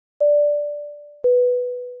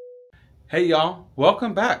Hey y'all,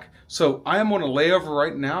 welcome back. So I am on a layover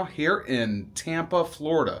right now here in Tampa,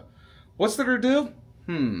 Florida. What's there to do?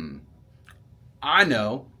 I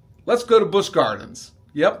know. Let's go to Busch Gardens.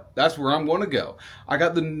 Yep, that's where I'm going to go. I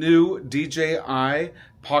got the new DJI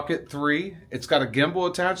Pocket 3. It's got a gimbal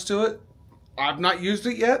attached to it. I've not used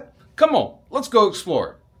it yet. Come on, let's go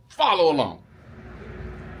explore. Follow along.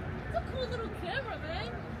 It's a cool little camera, man.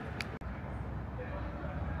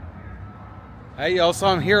 Hey y'all, so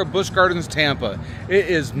I'm here at Busch Gardens, Tampa. It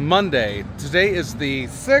is Monday. Today is the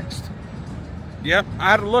 6th. Yep,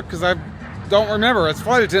 I had to look because I don't remember. As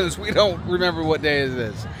flight attendants, we don't remember what day it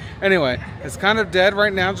is. Anyway, it's kind of dead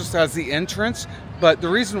right now, just as the entrance. But the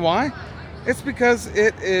reason why, it's because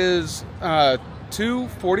it is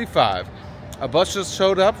 2:45. A bus just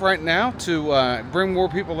showed up right now to bring more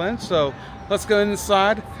people in. So let's go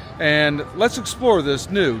inside and let's explore this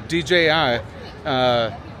new DJI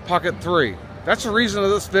Pocket 3. That's the reason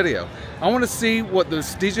of this video. I want to see what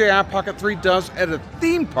this DJI Pocket 3 does at a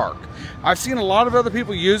theme park. I've seen a lot of other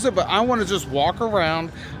people use it, but I want to just walk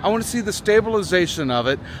around. I want to see the stabilization of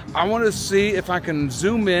it. I want to see if I can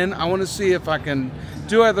zoom in. I want to see if I can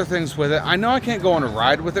do other things with it. I know I can't go on a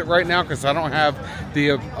ride with it right now because I don't have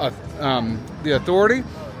the authority.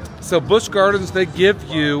 So Busch Gardens, they give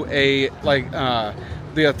you a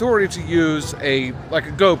the authority to use a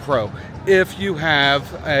GoPro. If you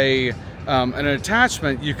have an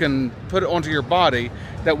attachment, you can put it onto your body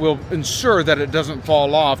that will ensure that it doesn't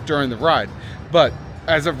fall off during the ride. But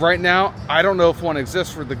as of right now, I don't know if one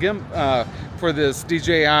exists for for this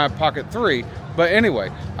DJI Pocket 3. But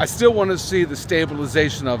anyway, I still want to see the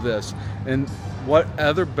stabilization of this, and what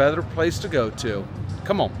other better place to go to?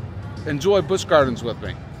 Come on, enjoy Busch Gardens with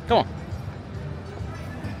me. Come on.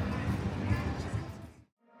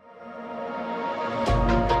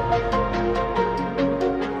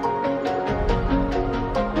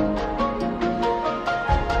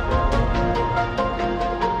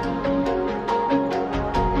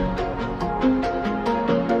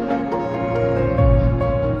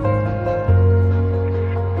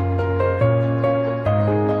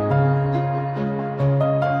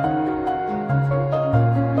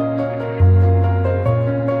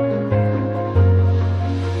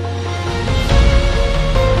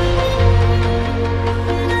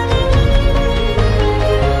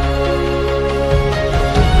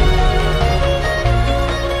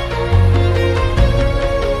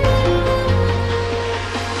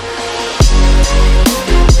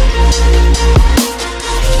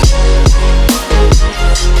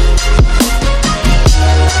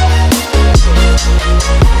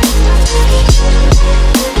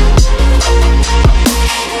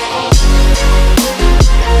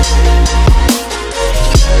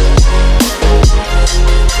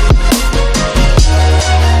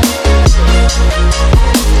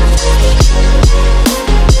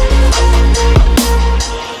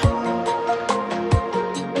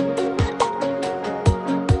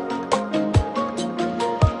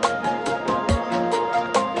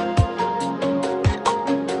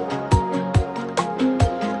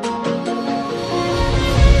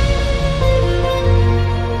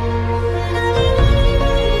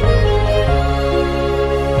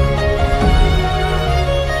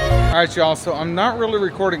 Alright y'all, so I'm not really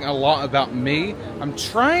recording a lot about me. I'm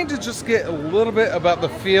trying to just get a little bit about the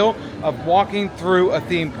feel of walking through a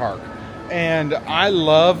theme park. And I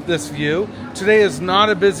love this view. Today is not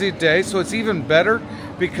a busy day, so it's even better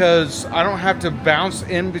because I don't have to bounce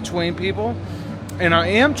in between people. And I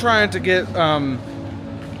am trying to get some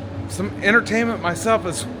entertainment myself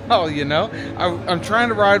as well, you know. I'm trying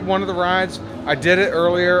to ride one of the rides. I did it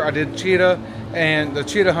earlier. I did the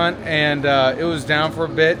cheetah hunt, and it was down for a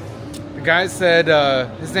bit. The guy said,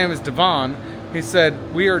 his name is Devon, he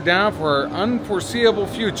said, we are down for an unforeseeable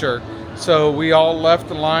future, so we all left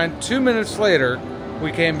the line. 2 minutes later,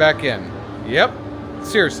 we came back in. Yep,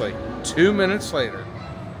 seriously, 2 minutes later.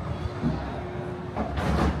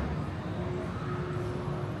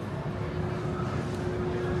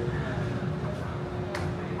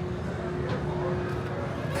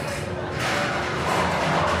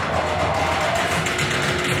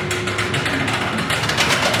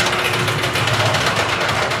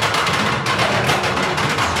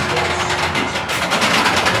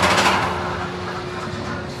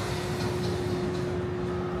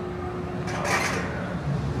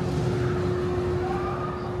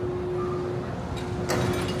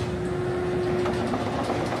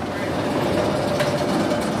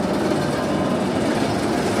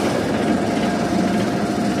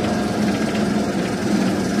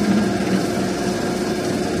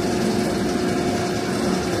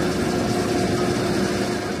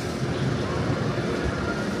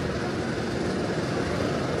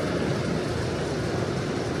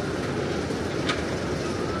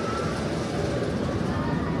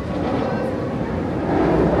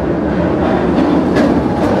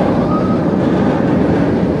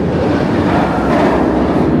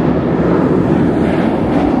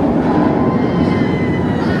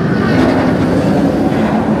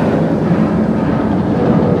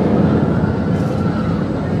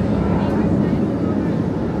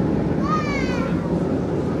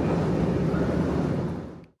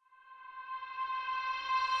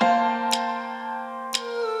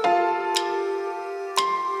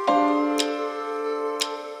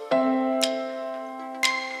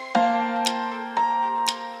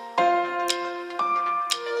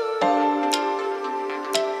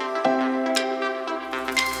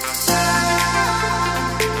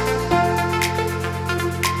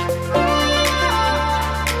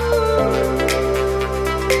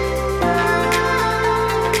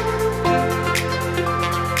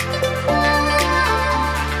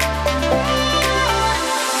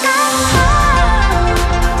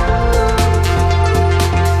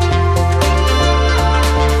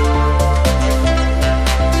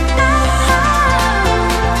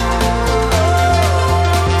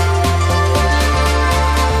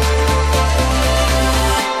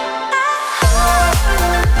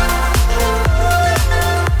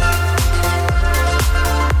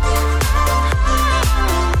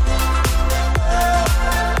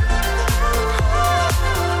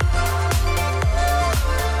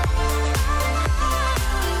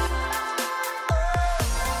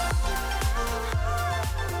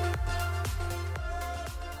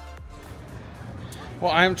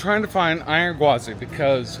 Well, I am trying to find Iron Gwazi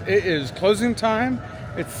because it is closing time.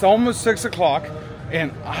 It's almost 6 o'clock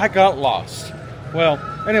and I got lost. Well,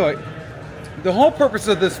 anyway, the whole purpose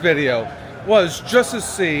of this video was just to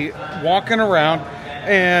see walking around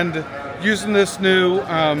and using this new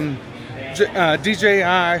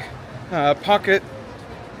DJI Pocket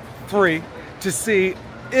 3 to see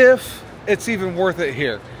if it's even worth it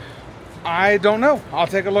here. I don't know. I'll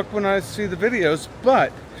take a look when I see the videos,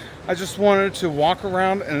 but I just wanted to walk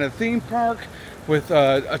around in a theme park with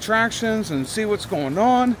attractions and see what's going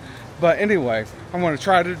on. But anyway, I'm going to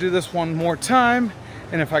try to do this one more time,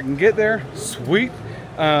 and if I can get there, sweet.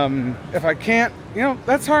 If I can't, you know,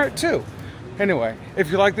 that's hard too. Anyway,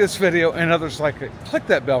 if you like this video and others like it, click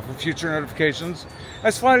that bell for future notifications.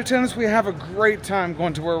 As flight attendants, we have a great time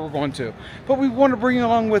going to where we're going to, but we want to bring you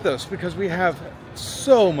along with us because we have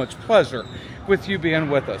so much pleasure with you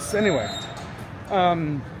being with us. Anyway,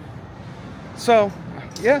 so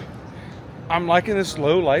yeah, I'm liking this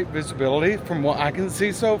low light visibility from what I can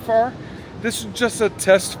see so far. This is just a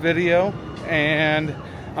test video, and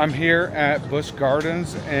I'm here at Busch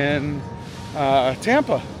Gardens in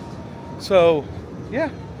Tampa. So yeah,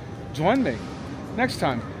 join me next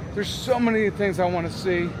time. There's so many things I want to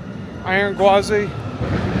see. Iron Gwazi.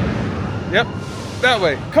 Yep, that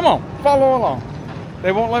way. Come on, follow along.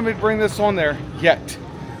 They won't let me bring this on there yet.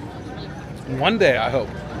 One day, I hope.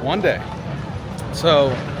 One day.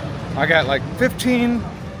 So I got like 10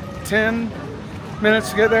 minutes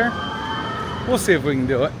to get there. We'll see if we can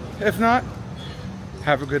do it. If not,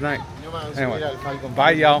 have a good night. Anyway,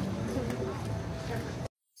 bye y'all.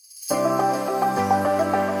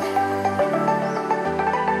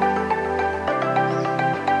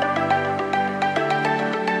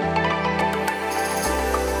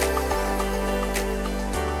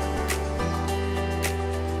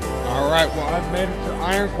 Alright, well I've made it to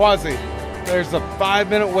Iron Gwazi. There's a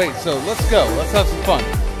 5-minute wait, so let's go. Let's have some fun.